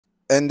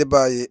Ende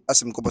bayi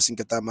asim ko basin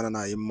keta mana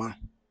na yimma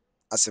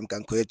asim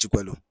kan ko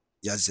echikwelu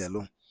ya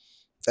zelu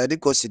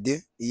ediko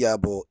sidi ya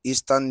bo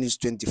Eastern News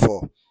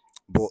 24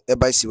 bo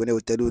ebe isi wene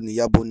wetelu ni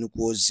ya bo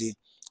nnukwu ozi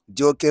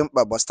dị oke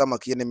mkpa gbasta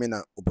maka ihe na-eme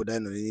na obodo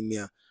anyị nọ n'ime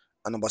ya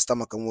ana gbasta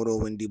maka nwere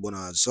onwe ndị Igbo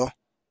na-azọ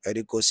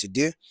ediko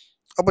sidi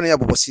ọ bụ na ya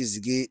bụ bosi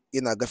izigi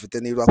ị na-agafete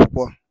n'iru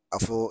akwụkwọ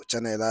afọ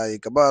channel anyị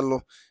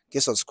kabalụ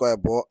ke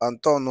subscribe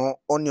and turn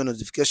on your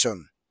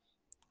notification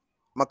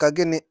maka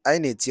gịnị anyị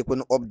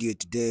na-etinyekwa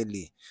update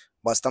daily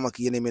gbasta maka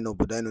ihe na-eme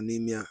n'obodo anyị nọ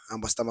n'ime ya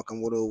gbasta maka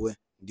nwere onwe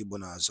ndị Igbo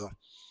na-azọ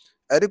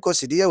ediko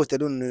sidi ya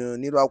wetelu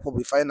n'iru akwụkwọ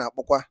bụ ife anyị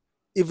na-akpọkwa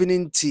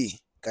evening tea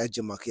ka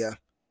eji maka ya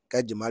ka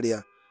eji mara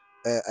ya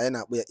anyị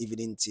na-akpọ ya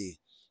evening tea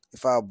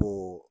ife a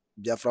bụ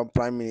Biafran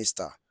Prime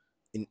Minister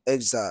in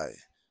exile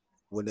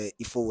were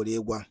ifo were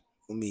ịgwa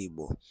ụmụ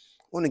Igbo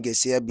unu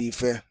ga-esi ya bụ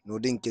ife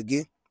n'ụdị nke gị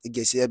ị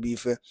ga-esi ya bụ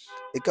ife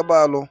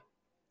ịkabalụ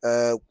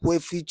kwuo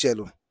efe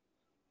ichelu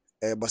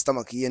gbasta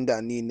maka ihe ndị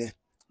a niile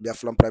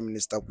Biafran Prime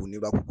Minister kwuru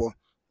n'iru akwụkwọ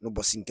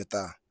n'ụbọchị nke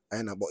taa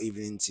anyị na-akpọ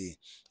evening tea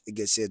ị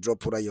ga-esi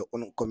drop your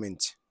own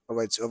comment. All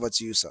right, over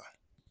to you, sir.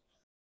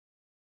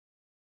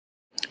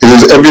 It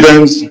is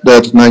evidence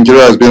that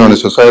Nigeria has been on a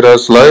suicidal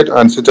slide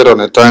and seated on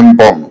a time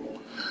bomb.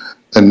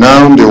 And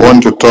now they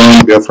want to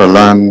turn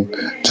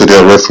BIAFRALAND to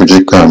their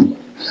refugee camp.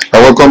 I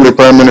welcome the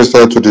Prime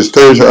Minister to the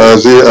stage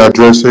as he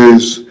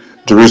addresses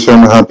the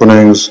recent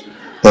happenings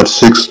that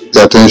seeks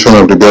the attention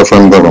of the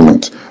Biafran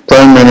government.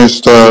 Prime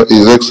Minister,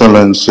 His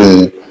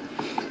Excellency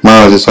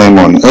Mazi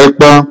Simon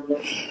EKPA,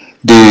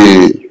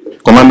 the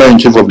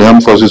Commander-in-Chief of the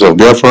Armed Forces of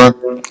Biafra,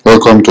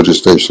 welcome to the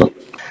stage, sir.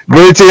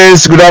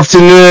 Greetings, good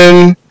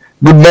afternoon,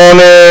 good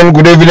morning,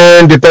 good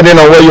evening, depending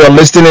on where you are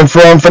listening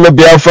from, fellow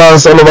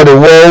Biafrans all over the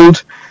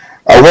world.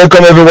 I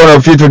welcome every one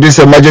of you to this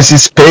emergency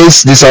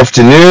space this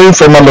afternoon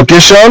from my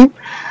location.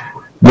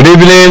 Good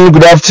evening,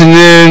 good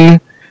afternoon,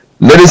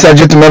 ladies and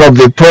gentlemen of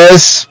the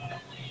press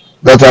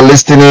that are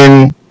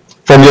listening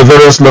from your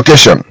various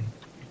locations.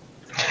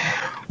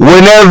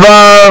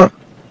 Whenever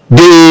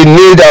the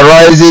need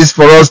arises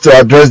for us to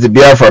address the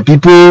Biafra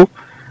people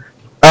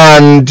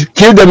and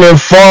keep them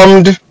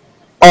informed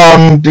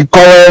on the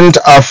current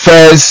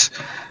affairs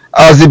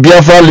as the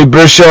Biafra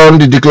liberation,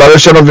 the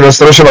declaration of the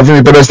restoration of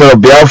independence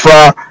of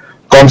Biafra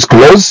comes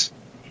close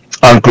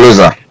and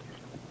closer.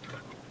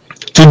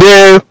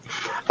 Today,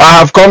 I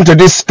have come to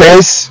this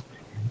space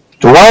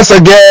to once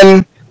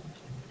again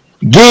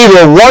give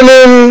a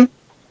warning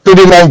to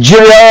the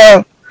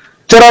Nigeria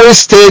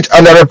terrorist state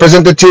and the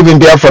representative in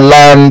Biafra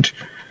land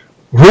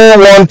who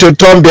want to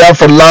turn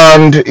Biafra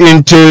land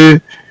into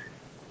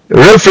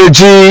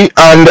refugee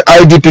and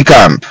IDP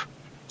camp,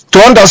 to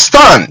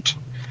understand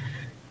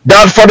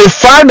that for the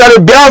fact that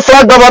the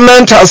Biafra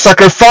government has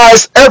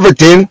sacrificed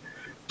everything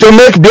to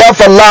make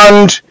Biafra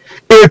land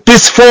a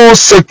peaceful,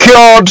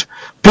 secured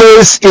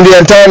place in the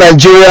entire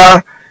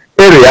Nigeria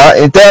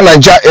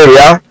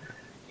area,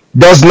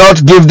 does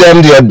not give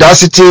them the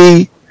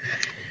audacity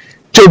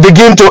to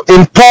begin to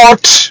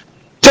import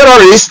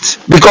terrorists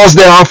because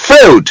they have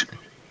failed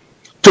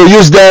to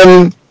use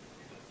them,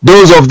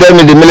 those of them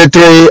in the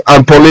military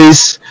and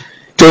police,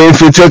 to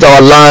infiltrate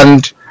our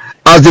land.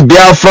 As the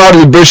Biafra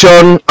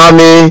Liberation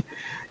Army,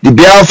 the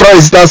Biafra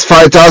resistance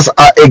fighters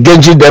are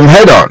engaging them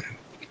head on.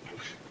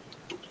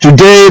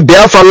 Today,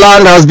 Biafra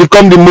land has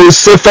become the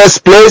most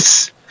safest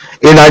place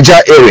in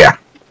Nigeria area.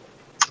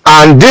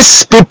 And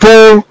these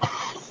people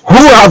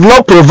who have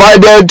not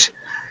provided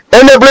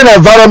enabling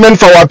environment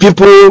for our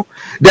people,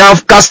 they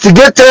have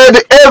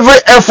castigated every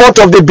effort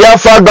of the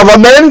Biafra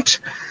government.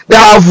 They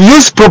have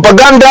used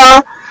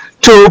propaganda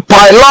to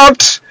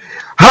pilot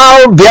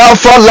how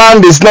Biafra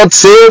land is not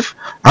safe,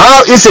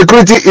 how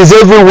insecurity is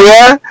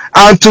everywhere,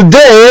 and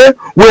today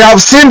we have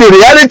seen the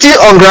reality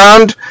on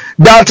ground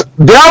that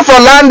Biafra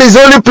land is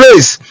the only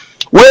place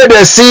where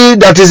they see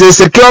that is a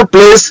secure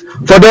place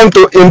for them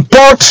to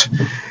import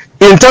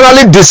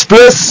internally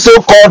displaced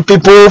so-called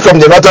people from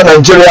the northern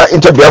Nigeria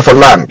into Biafra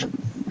land.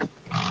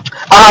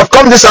 I have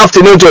come this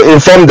afternoon to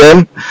inform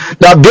them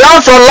that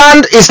Biafra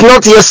land is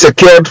not yet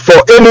secured for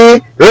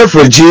any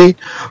refugee,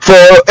 for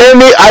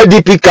any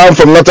IDP camp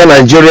from northern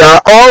Nigeria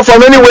or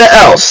from anywhere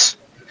else.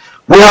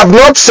 We have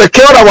not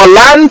secured our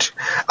land.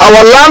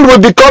 Our land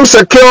will become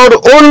secured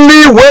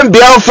only when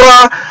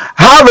Biafra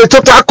have a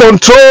total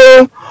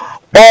control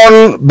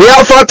on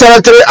Biafra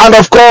territory, and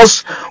of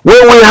course when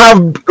we have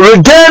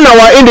regained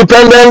our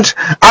independence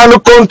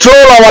and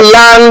control our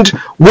land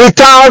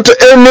without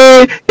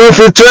any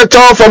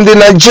infiltrator from the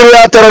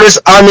Nigeria terrorist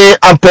army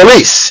and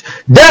police.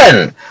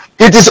 Then,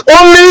 it is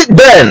only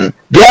then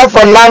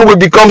Biafra land will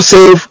become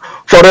safe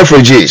for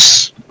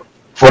refugees.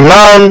 For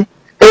now,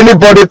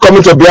 anybody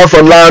coming to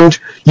Biafra land,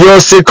 your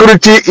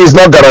security is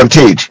not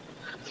guaranteed.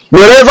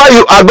 Wherever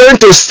you are going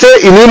to stay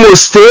in Imo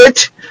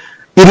State,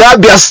 in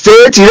Abia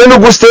State, in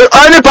Enugu State, or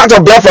any part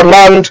of Biafra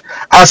land,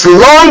 as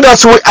long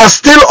as we are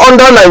still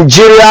under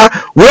Nigeria,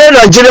 where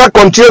Nigeria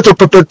continue to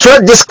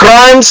perpetrate these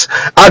crimes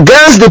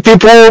against the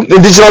people,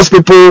 indigenous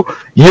people,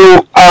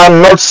 you are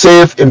not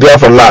safe in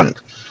Biafra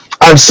land.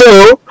 And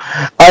so,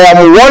 I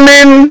am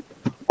warning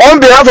on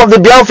behalf of the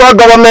Biafra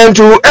government,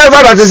 whoever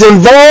that is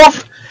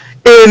involved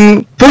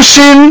in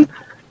pushing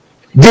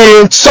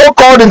the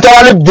so-called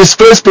internally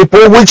displaced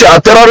people, which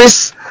are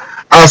terrorists,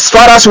 as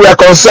far as we are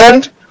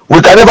concerned,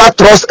 we can never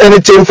trust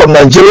anything from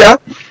Nigeria.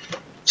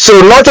 So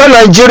northern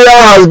Nigeria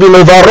has been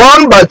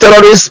overrun by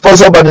terrorists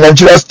sponsored by the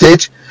Nigeria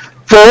state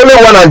for only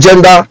one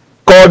agenda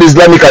called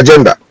Islamic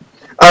agenda.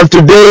 And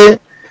today,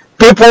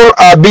 people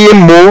are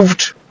being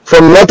moved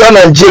from northern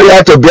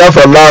Nigeria to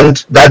Biafra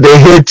land that they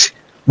hate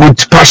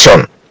with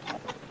passion.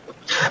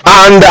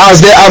 And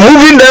as they are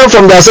moving them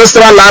from the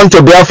ancestral land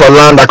to Biafra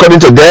land, according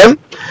to them,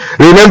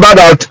 remember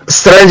that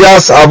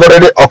strangers have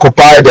already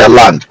occupied their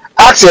land.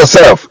 Ask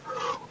yourself,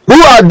 who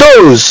are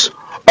those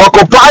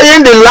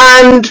occupying the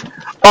land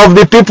of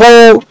the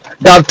people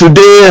that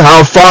today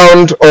have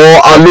found or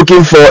are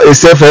looking for a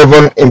safe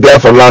haven in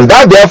Biafra land?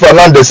 That Biafra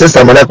land the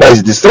system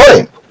is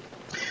destroying.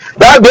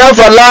 That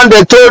Biafra land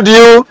they told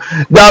you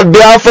that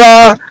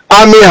Biafra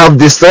army have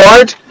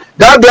destroyed.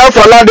 That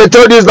Biafra land they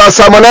told you that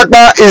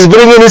Samonekpa is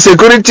bringing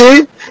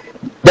insecurity.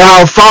 They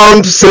have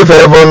found safe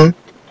haven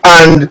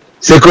and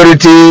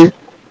security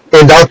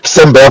in that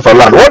same Biafra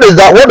land. What is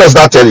that? What does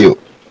that tell you?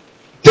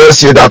 It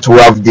tells you that we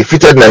have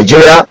defeated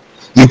Nigeria.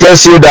 It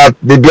tells you that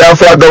the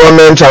Biafra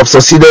government have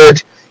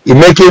succeeded in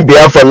making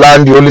Biafra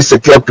land the only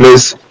secure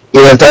place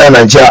in the entire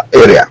Nigeria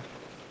area.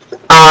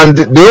 And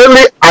the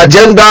only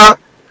agenda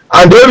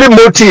and the only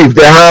motive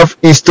they have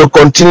is to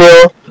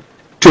continue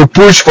to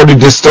push for the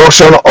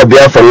destruction of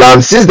Biafra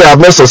land. Since they have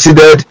not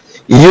succeeded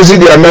in using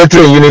their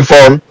military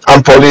uniform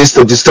and police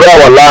to destroy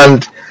our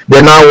land,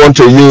 they now want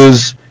to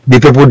use the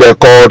people they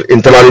called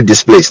internally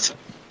displaced.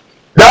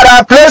 There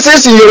are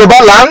places in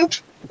Yoruba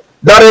land,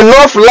 there are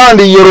enough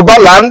land in Yoruba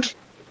land,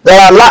 there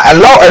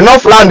are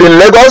enough land in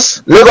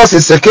Lagos. Lagos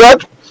is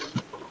secured.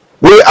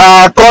 We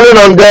are calling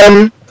on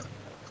them.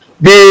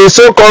 The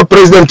so-called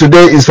president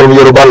today is from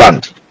Yoruba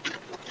land.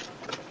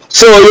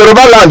 So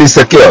Yoruba land is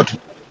secured.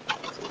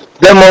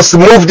 They must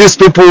move these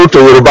people to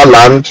Yoruba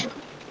land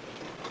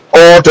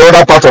or to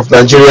other part of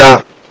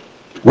Nigeria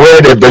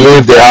where they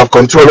believe they have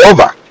control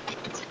over.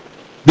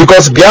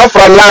 Because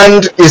Biafra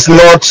land is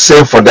not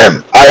safe for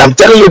them. I am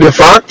telling you the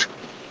fact.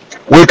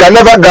 We can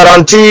never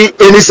guarantee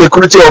any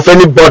security of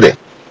anybody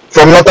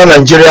from northern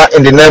Nigeria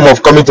in the name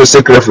of coming to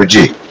seek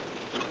refugee.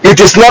 It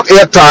is not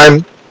yet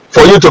time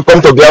for you to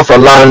come to Biafra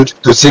land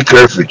to seek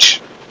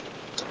refuge.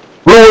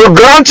 We will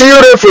grant you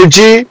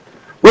refugee.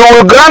 We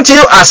will grant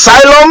you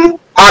asylum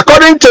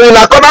in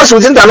accordance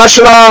with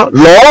international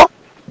law.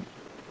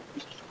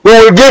 We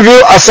will give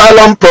you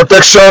asylum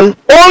protection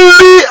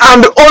only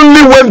and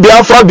only when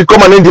Biafra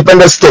become an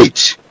independent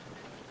state.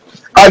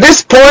 At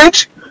this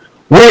point,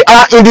 we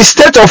are in the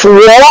state of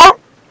war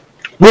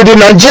with the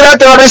Nigeria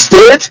terrorist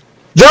state.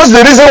 Just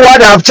the reason why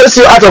they have chased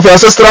you out of your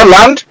ancestral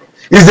land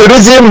is the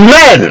reason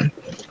men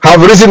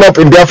have risen up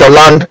in Biafra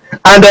land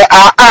and they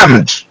are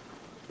armed.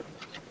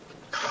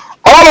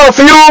 All of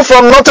you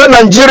from northern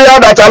Nigeria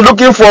that are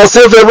looking for a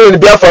safe haven in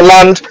Biafra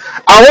land,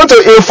 I want to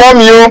inform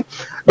you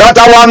that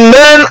our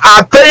men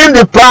are paying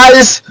the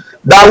price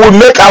that will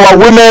make our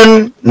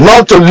women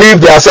not to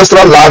leave their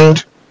ancestral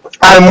land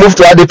and move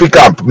to IDP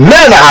camp.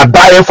 Men are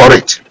dying for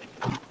it.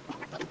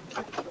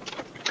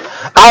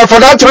 And for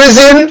that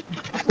reason,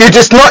 it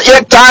is not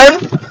yet time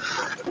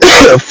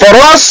for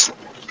us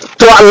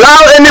to allow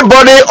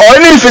anybody or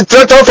any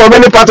infiltrator from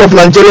any part of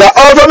Nigeria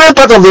or from any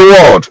part of the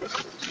world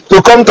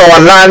to come to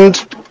our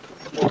land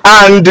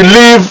and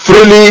live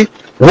freely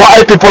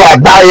while people are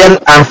dying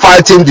and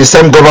fighting the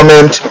same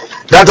government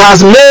that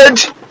has made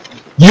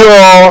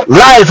your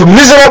life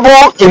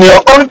miserable in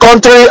your own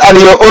country and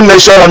your own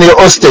nation and your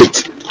own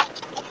state.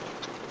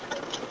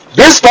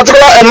 This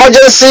particular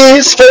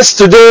emergency space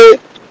today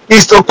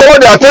is to call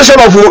the attention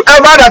of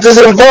whoever that is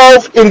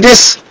involved in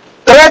this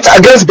threat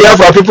against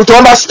Biafra people to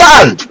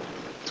understand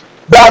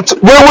that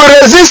we will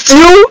resist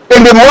you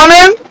in the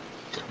morning,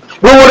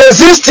 we will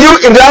resist you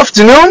in the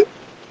afternoon,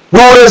 we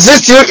will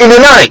resist you in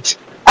the night.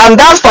 And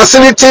that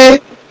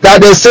facility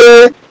that they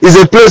say is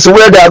a place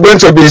where they are going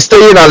to be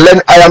staying and learn,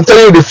 I am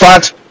telling you the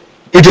fact,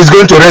 it is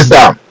going to raise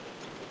down.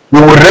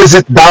 We will raise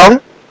it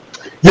down.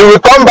 You will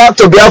come back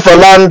to Biafra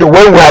land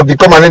when we have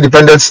become an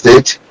independent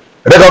state,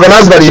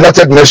 recognized by the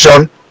United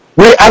Nations.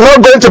 We are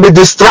not going to be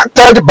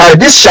distracted by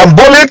this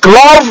shambolic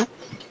love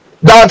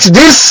that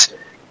these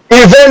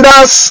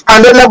invaders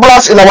and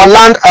enablers in our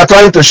land are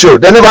trying to show.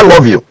 They never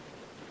love you.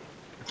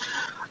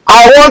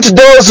 I want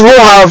those who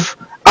have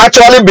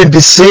actually been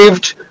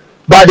deceived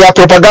by their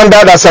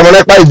propaganda that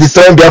Samonekpa is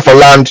destroying Biafra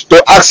land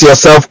to ask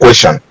yourself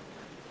question.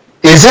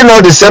 Is it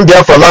not the same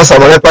Biafra land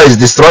Samonekpa is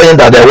destroying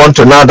that they want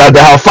to now, that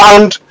they have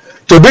found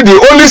to be the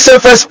only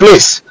safest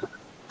place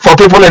for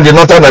people in the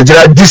northern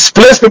Nigeria,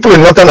 displaced people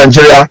in northern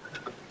Nigeria,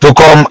 to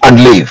come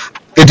and live?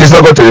 It is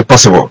not going to be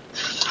possible.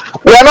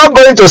 We are not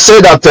going to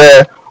say that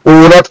we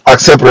will not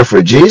accept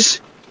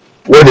refugees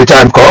when the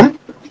time comes,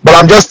 but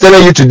I'm just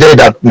telling you today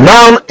that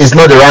now is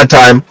not the right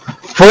time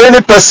for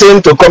any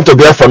person to come to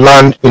Biafra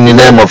land in the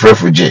name of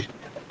refugee.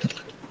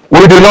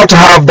 We do not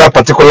have that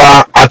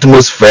particular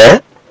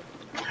atmosphere.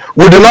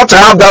 We do not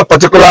have that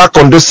particular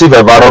conducive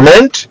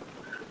environment.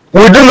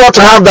 We do not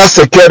have that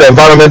secure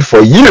environment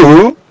for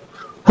you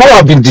who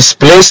have been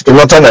displaced in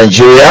northern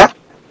Nigeria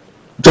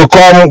to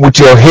come with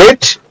your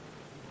hate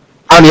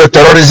and your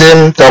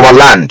terrorism to our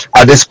land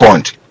at this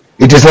point.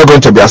 It is not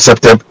going to be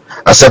accepted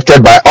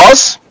by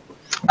us,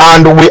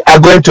 and we are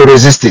going to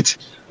resist it.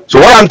 So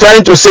what I'm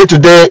trying to say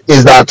today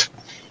is that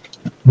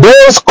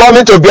those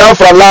coming to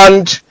Biafra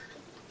land,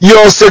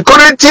 your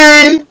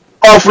security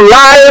of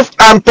life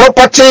and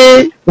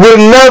property will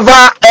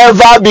never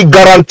ever be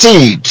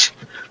guaranteed.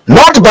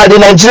 Not by the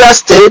Nigeria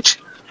state,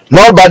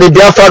 not by the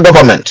Biafra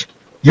government.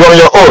 You're on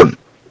your own.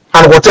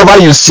 And whatever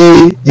you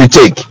see, you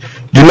take.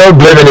 Do not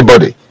blame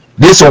anybody.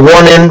 This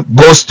warning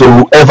goes to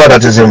whoever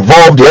that is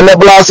involved, the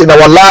enablers in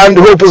our land,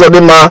 Hope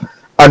Uzodinma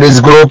and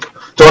his group,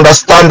 to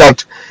understand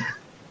that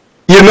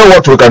you know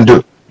what we can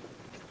do.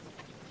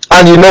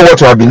 And you know what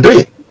we have been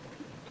doing.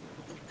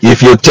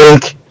 If you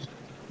think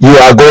you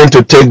are going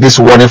to take this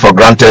warning for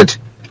granted,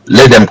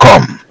 let them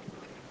come.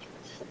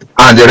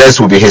 And the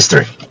rest will be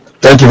history.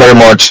 Thank you very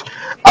much.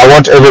 I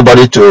want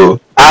everybody to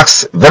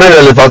ask very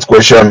relevant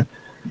questions,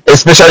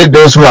 especially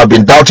those who have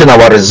been doubting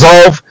our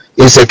resolve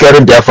in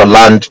securing Biafra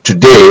land.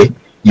 Today,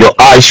 your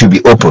eyes should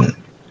be open.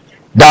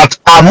 That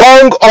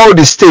among all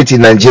the states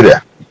in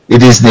Nigeria,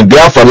 it is the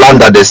Biafra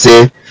land that they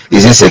say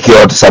is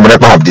insecure, some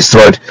people have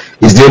destroyed,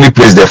 is the only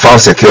place they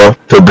found secure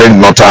to bring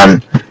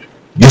northern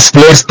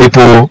displaced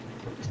people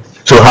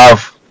to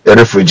have a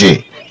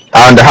refugee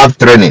and have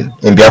training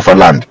in Biafra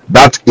land.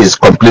 That is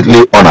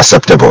completely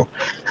unacceptable.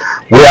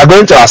 We are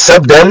going to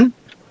accept them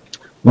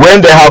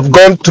when they have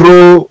gone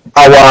through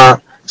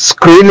our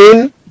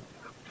screening,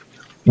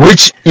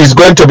 which is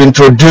going to be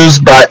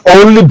introduced by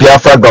only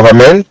Biafra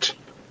government,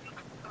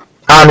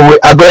 and we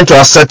are going to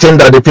ascertain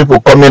that the people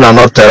coming are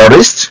not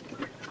terrorists.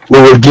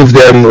 We will give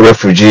them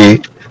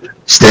refugee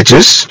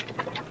status.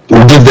 We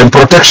will give them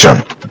protection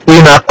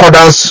in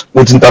accordance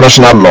with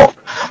international law.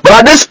 But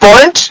at this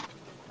point,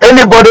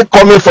 anybody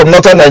coming from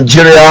northern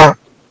Nigeria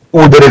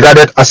will be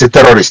regarded as a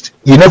terrorist.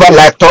 You never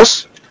liked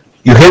us,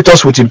 you hate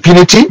us with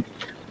impunity,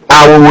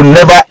 and we will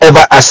never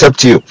ever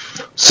accept you.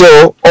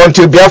 So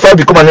until Biafra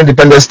become an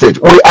independent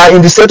state, we are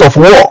in the state of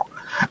war.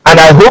 And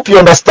I hope you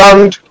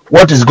understand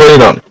what is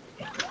going on.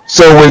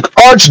 So we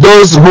urge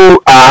those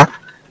who are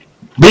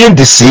being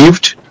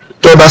deceived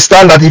to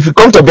understand that if you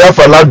come to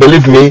Biafra land,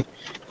 believe me,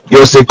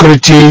 your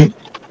security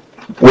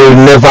will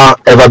never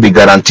ever be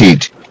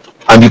guaranteed.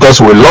 And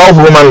because we love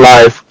human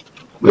life,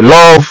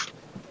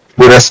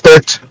 we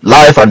respect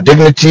life and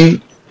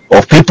dignity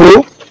of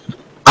people,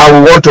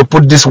 and we want to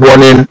put this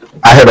warning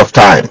ahead of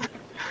time,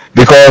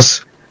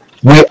 because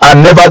we are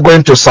never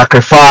going to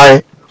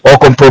sacrifice or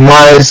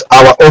compromise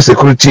our own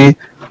security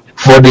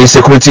for the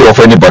security of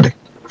anybody.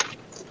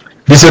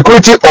 The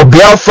security of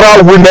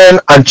Biafra women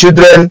and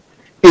children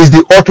is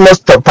the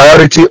utmost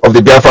priority of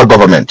the Biafra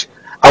government,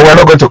 and we're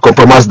not going to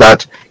compromise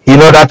that in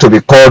order to be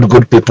called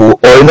good people,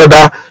 or in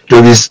order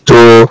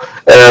to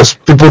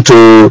people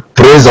to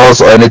praise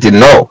us or anything.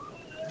 No,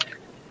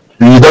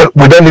 we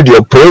don't need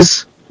your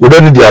praise. We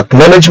don't need your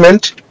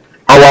acknowledgement.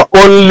 Our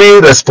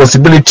only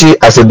responsibility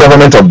as a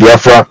government of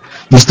Biafra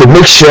is to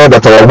make sure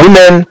that our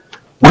women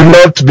will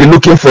not be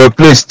looking for a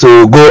place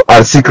to go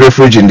and seek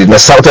refuge in the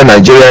southern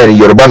Nigeria, in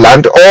Yoruba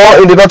land,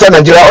 or in the northern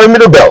Nigeria, or in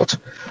Middle Belt.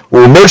 We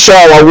will make sure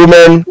our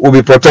women will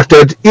be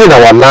protected in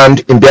our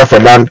land, in Biafra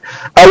land,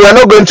 and we are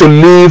not going to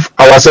leave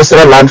our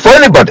ancestral land for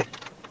anybody.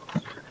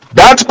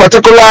 That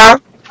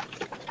particular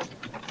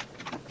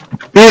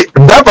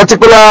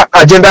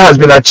agenda has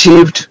been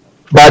achieved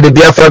by the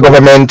Biafra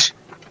government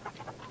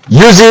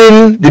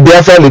using the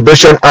Biafra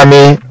Liberation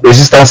Army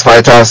resistance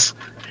fighters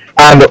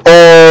and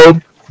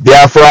all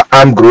Biafra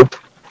armed group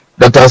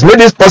that has made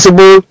it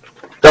possible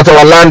that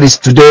our land is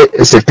today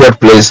a secure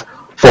place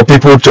for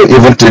people to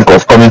even think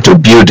of coming to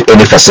build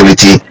any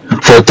facility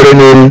for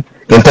training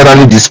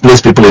internally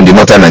displaced people in the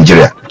northern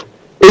Nigeria.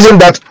 Isn't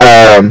that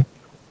a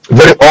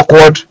very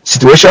awkward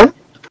situation?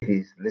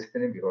 He's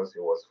listening because he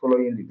was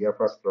following the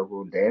Biafra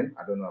struggle then.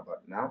 I don't know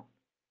about now.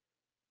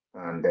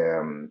 And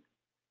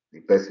the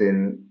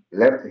person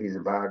left his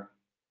bag,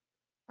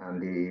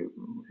 and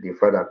the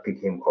father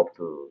picked him up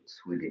to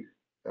Sweden.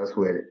 That's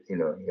where he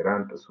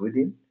ran to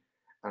Sweden.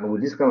 And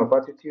with this kind of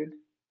attitude,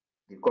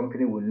 the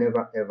company will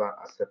never ever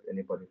accept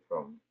anybody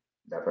from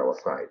that our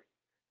side,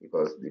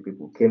 because the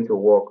people came to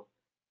work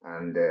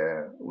and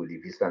with the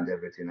visa and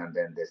everything, and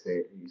then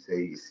you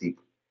say he's sick,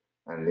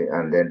 and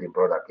then the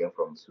brother came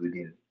from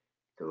Sweden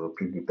to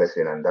pick the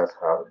person, and that's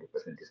how the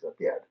person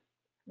disappeared.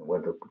 And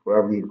went to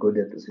probably go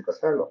there to seek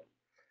asylum.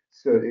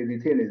 So the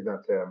thing is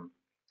that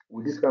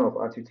with this kind of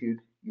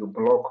attitude, you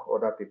block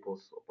other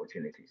people's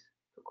opportunities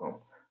to come.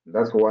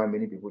 That's why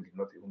many people did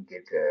not even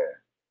get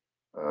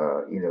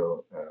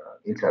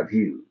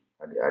interview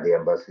at the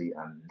embassy,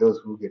 and those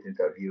who get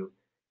interview,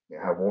 they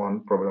have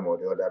one problem or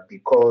the other,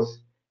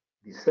 because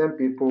the same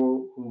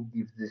people who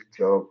give this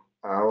job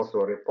are also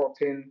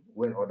reporting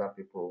when other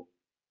people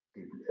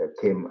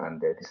came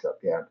and they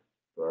disappeared.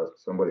 So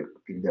somebody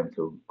picked them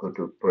to go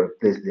to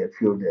place they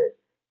feel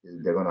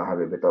they're going to have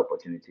a better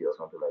opportunity or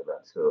something like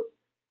that. So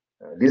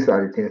these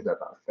are the things that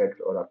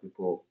affect other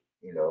people,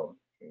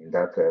 in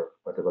that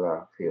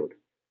particular field.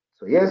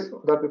 So yes,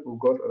 other people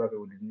got, other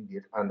people didn't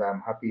get, and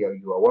I'm happy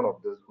you are one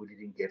of those who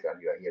didn't get,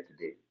 and you are here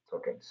today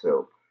talking.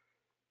 So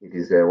it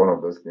is one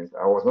of those things.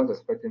 I was not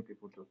expecting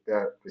people to pay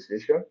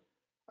appreciation.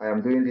 I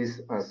am doing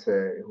this as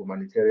a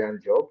humanitarian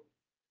job.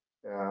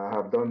 I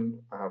have done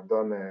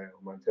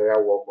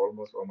humanitarian work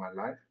almost all my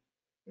life,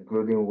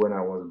 including when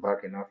I was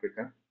back in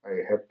Africa.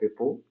 I help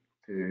people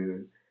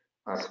to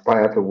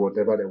aspire to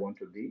whatever they want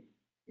to be.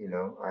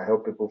 I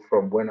help people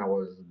from when I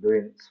was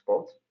doing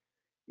sports.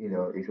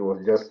 It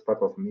was just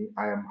part of me.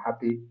 I am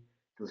happy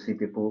to see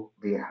people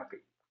being happy.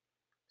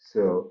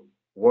 So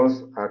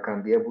once I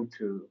can be able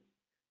to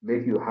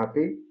make you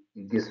happy,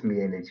 it gives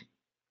me energy.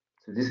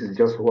 So this is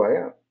just who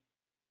I am.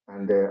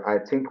 And I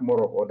think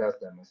more of others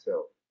than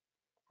myself.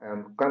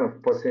 I'm kind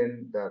of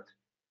person that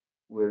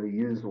will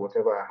use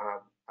whatever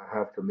I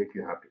have to make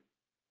you happy,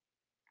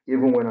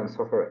 even when I'm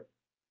suffering.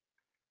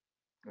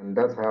 And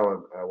that's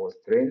how I was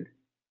trained,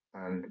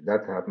 and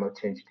that have not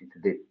changed till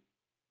today.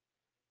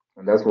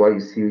 And that's why you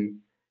see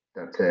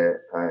that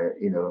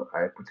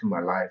I put in my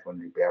life on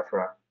the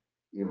Biafra,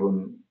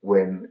 even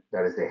when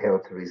there is a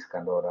health risk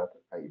and all that.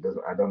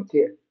 I don't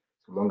care,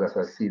 so long as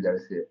I see there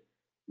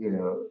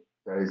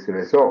is a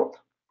result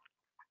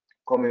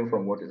coming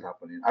from what is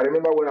happening. I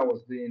remember when I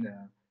was doing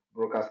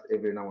broadcast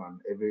every now and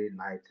every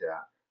night.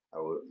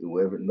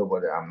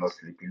 Nobody, I'm not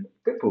sleeping.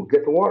 People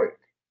get worried.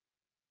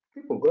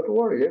 People got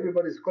worried.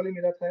 Everybody's calling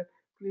me that time.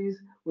 Please,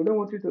 we don't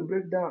want you to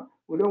break down.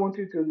 We don't want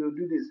you to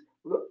do this.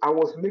 I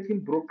was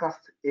making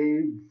broadcasts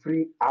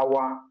every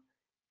hour,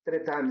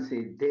 3 times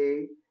a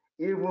day.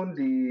 Even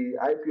the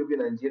IPOB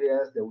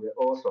Nigerians, they were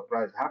all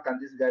surprised. How can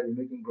this guy be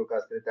making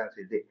broadcasts 3 times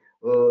a day?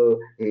 Oh,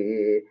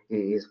 he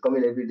is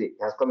coming every day.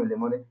 He has come in the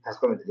morning. He has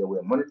come in the day.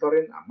 We're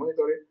monitoring and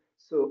monitoring.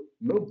 So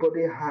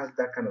nobody has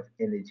that kind of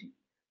energy.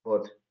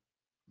 But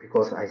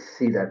because I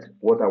see that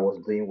what I was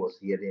doing was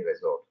yielding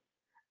results.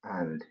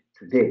 And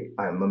today,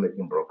 I'm not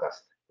making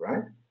broadcast,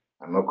 right?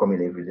 I'm not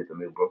coming every day to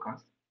make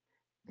broadcast.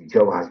 The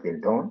job has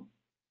been done,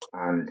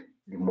 and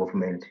the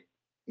movement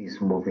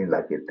is moving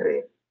like a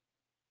train.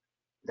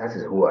 That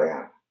is who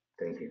I am.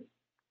 Thank you.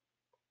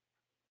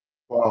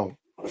 Wow.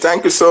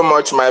 Thank you so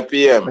much, my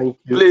PM. Thank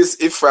you. Please,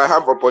 if I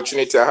have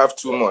opportunity, I have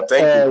 2 more.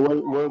 Thank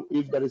you.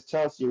 If there is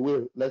chance, you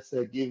will. Let's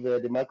give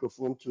the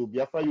microphone to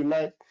Biafra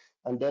Unite,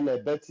 and then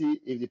Betty,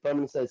 if the Prime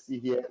Minister is still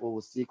here, we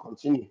will still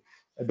continue.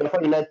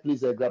 Biafra Unite,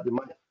 please grab the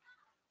mic.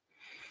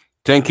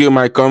 Thank you,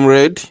 my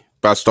comrade,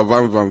 Pastor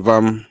Van Van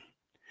Vam.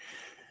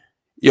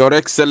 Your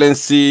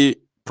Excellency,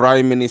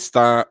 Prime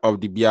Minister of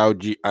the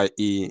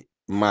BIAFRA,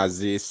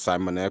 Mazi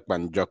Simon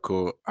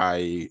Ekpanjoko,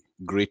 I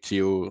greet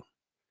you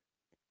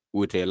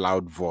with a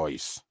loud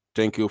voice.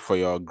 Thank you for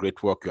your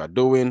great work you are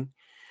doing.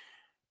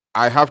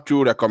 I have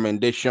 2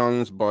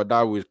 recommendations, but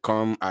that will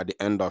come at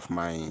the end of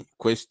my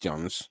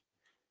questions.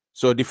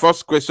 So the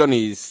first question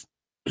is,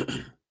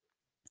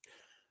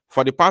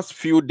 for the past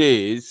few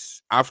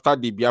days, after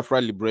the Biafra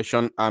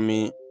Liberation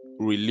Army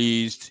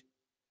released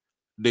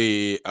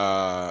the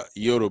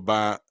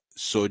Yoruba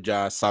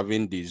soldier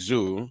serving the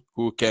zoo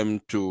who came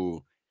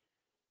to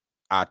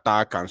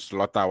attack and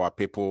slaughter our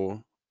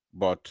people,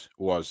 but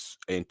was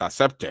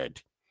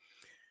intercepted.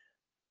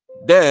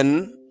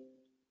 Then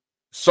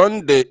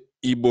Sunday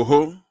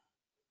Igboho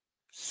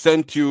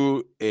sent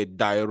you a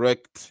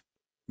direct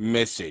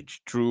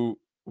message through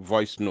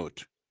voice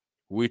note,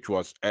 which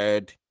was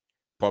aired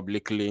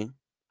publicly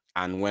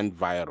and went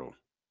viral.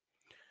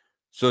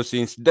 So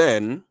since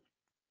then,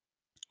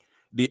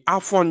 the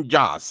Afon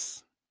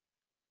jazz,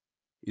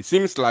 it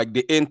seems like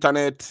the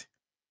internet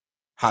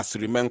has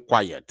remained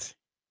quiet.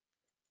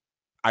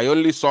 I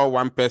only saw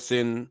one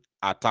person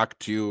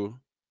attacked you.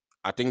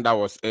 I think that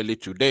was early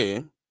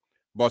today.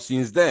 But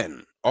since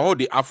then, all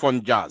the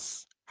Afon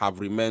jazz have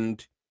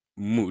remained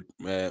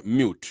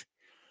mute.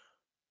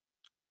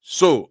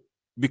 So,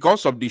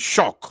 because of the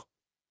shock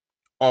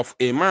of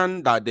a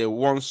man that they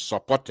once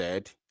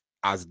supported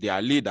as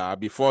their leader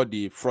before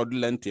the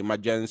fraudulent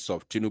emergence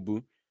of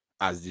Tinubu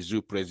as the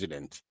zoo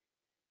president,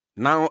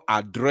 now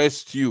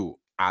addressed you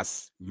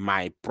as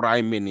my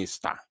prime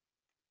minister.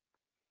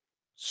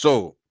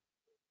 So,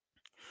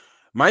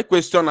 my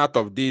question out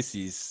of this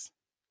is,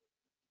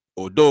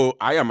 although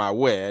I am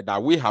aware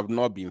that we have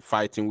not been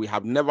fighting, we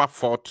have never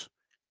fought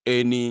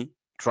any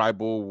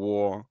tribal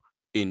war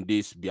in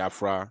this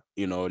Biafra,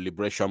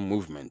 liberation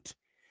movement.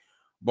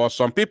 But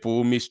some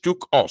people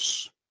mistook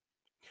us.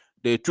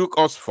 They took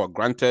us for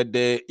granted.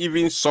 They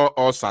even saw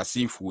us as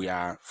if we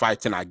are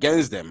fighting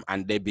against them,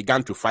 and they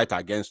began to fight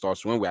against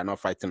us when we are not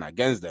fighting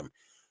against them.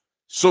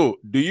 So,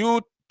 do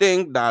you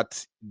think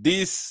that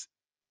this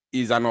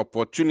is an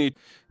opportunity?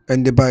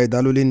 Ndị be anyị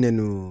daalụli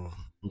nnenu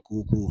nke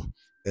ukwuu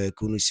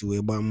ka unu si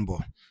wee gbaa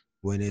mbọ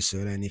wee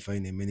na-esore n'ife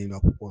anyị na-eme n'ime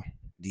akwụkwọ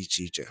dị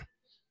iche iche.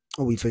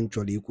 Ọ bụ ife m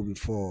chọrọ ikwu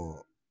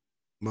bifo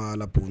ma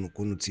alapụ unu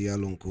ka unu tinye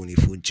alụ nke unu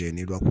ife uche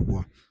n'elu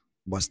akwụkwọ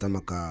gbasịta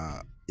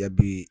maka ya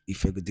bụ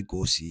ife dịka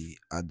o si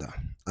ada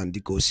and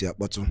dịka o si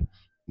akpọtụ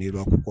n'elu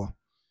akwụkwọ.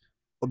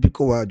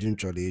 Biko wa ajụ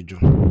nchọrọ ịjụ.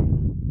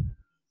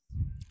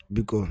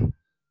 Biko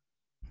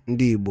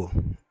ndị Igbo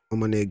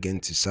ọma na-ege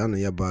ntị saanụ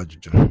ya bụ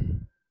ajụjụ.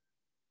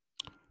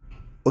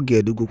 Oge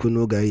edugokwu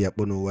n'oge anyị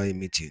yakpọ n'ụwa anyị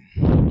meeting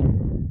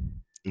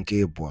nke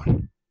ịbụọ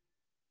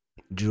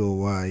jụọ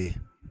ụwa anyị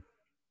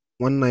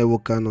nwanne anyị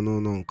nwoke anọ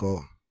n'ụlọ nke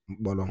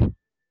mkpọrọ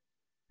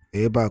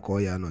ebe a ka ọ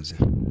ya anọzi.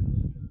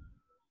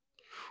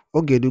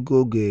 Oge edugo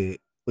oge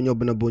onye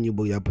ọbụla bụ onye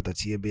Igbo ya pụta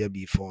tinye ebe ya bụ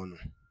ife ọnụ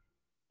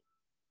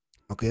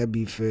maka ya bụ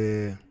ife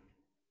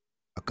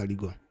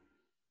akarigo.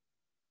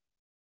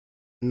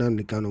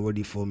 Nnamdi Kanu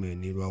nwere ife o mere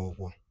n'iru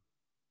akwụkwọ.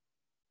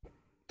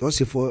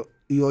 Tosifo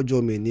ihe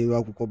ọjọọ mere n'iru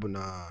akwụkwọ bụ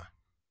na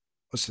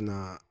ọ sị na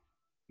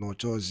ọ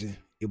chọọzi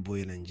ịbụ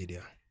onye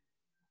Naịjirịa.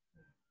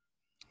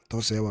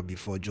 Tosa ya bụ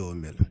ife ọjọọ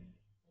mere.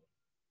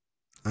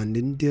 And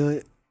ndị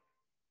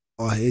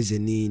ọha eze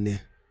niile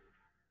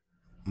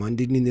ma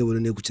ndị niile were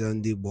na-ekwuchara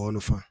ndị Igbo ọnụ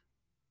fa,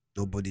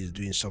 nobody is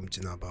doing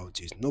something about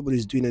it. Nobody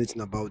is doing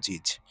anything about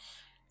it.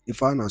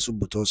 Ife a na-asụ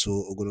bụ ọsọ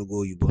ogologo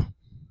oyibo.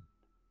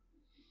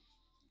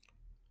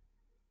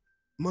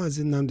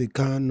 Maazị Nnamdi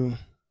Kanu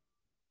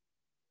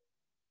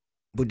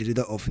bụ the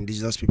leader of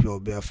indigenous people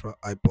of Biafra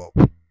IPOB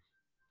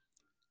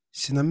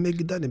si na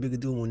mmegide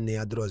na-emegide ụmụnne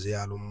ya dịrọzi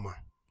ya alụ mma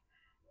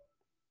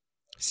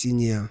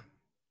sinye ya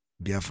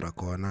Biafra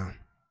ka ọ na.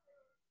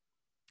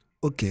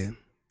 Okay,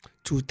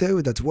 to tell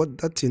you that what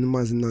that thing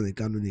Maazị Nnamdi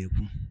Kanu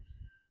na-ekwu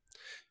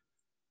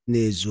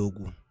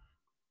n'eziokwu,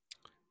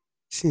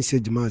 since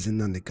eji Maazị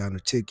Nnamdi Kanu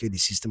check the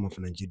system of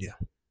Nigeria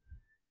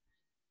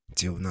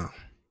till now,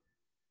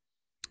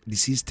 the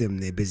system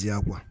na-ebezi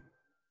akwa.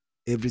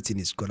 Everything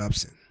is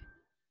collapsing.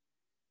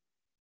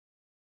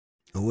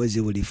 Always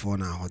able to fall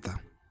na hota.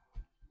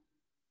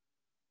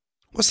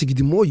 What's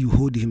the more you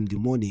hold him, the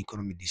more the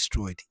economy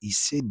destroyed. He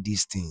said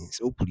these things.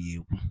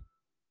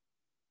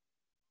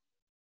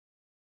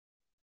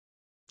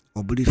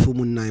 Obuli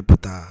fumu na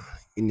ipota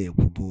ine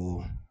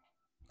kubo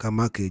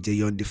kama keje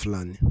yondi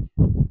fulani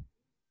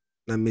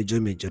na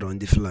major on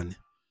the fulani.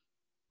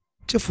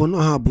 Chefo no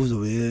ha buzo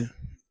we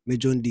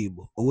major ndi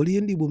Igbo.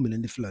 Owoli ndi Igbo mele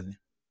ndi fulani.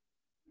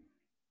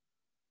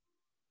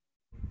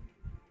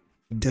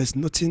 There's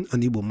nothing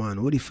an Igbo man.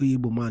 What if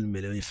Igbo man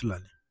mele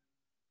fulani?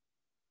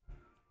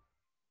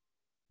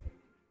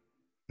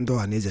 Ndo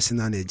aneze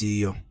sina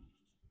neji yo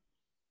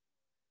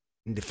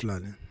ndi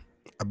fulani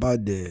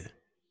about the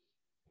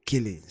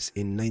killings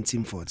in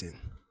 1914.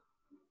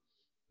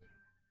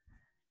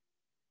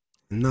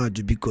 Na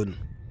jubikon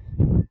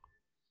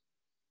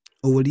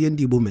owoli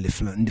ndi Igbo mele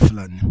fulani ndi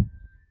fulani.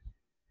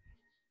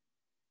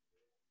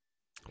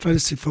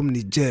 First from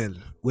the jail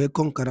we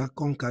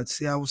conquered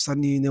si Hausa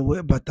niile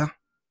we bata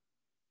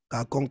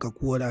ka konka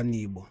kwuola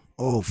n'Igbo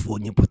ofu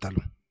onye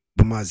pụtalụ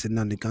bụ Maazị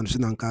Nnamdi Kanu si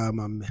na nke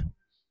ama mme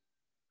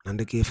na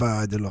ndị ka ife a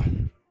adịlọ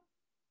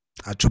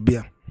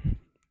achụbịa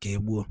ka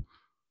egbuo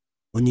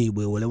onye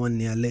Igbo ewere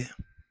nwanne ya lee.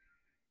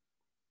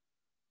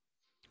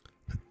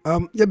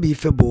 Ya bụ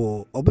ife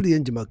bụ ọ bụrụ ihe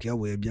nji maka ya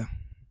wee bịa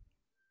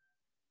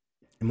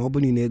ma ọ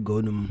bụrụ na ego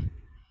ọnụ m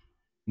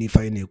n'ife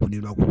anyị na-ekwu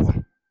n'iru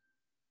akwụkwọ.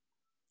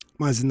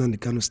 Maazị Nnamdi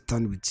Kanu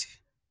stand with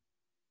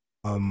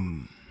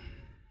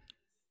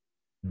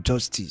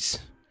justice,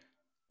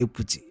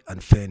 equity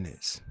and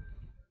fairness.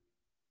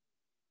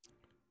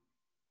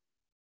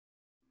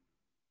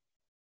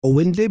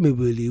 Owende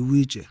mebeli iwu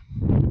iche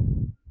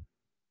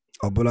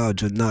ọbụla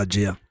ajụ na-ajụ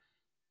ya.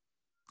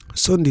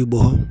 Sunday Igbo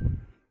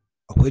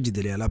akwa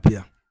ejidere ya lapụ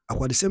ya.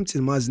 Akwa the same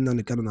thing Maazị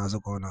Nnamdi Kanu na-azụ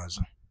ka ọ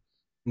na-azụ.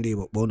 Ndị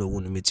Igbo kpọọ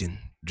n'owu meeting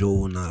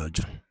jụọ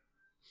na-ajụ.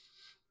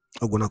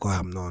 Ọgwụ nakọ ha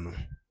m n'ọnụ.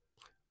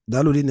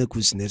 Daalụ dị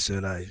na-ekwusi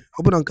na-esore anyị.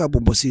 Ọ bụrụ nke a bụ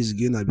ụbọchị izu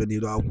gị na-abịa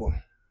n'iru akwụkwọ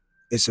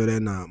esore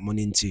na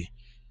EveningTEA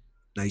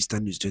na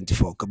Eastern News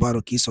 24.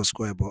 Kabaro ka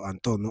subscribe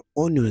and turn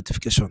on your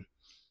notification.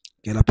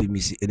 Kela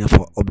pimisi ene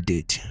for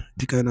update.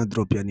 Dịka na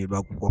drop ya n'iru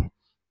akwụkwọ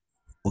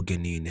oge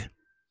niile.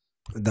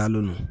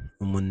 Daalụ nụ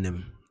ụmụnne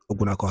m.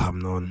 Ọgwụ nakọ ha m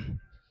n'ọnụ.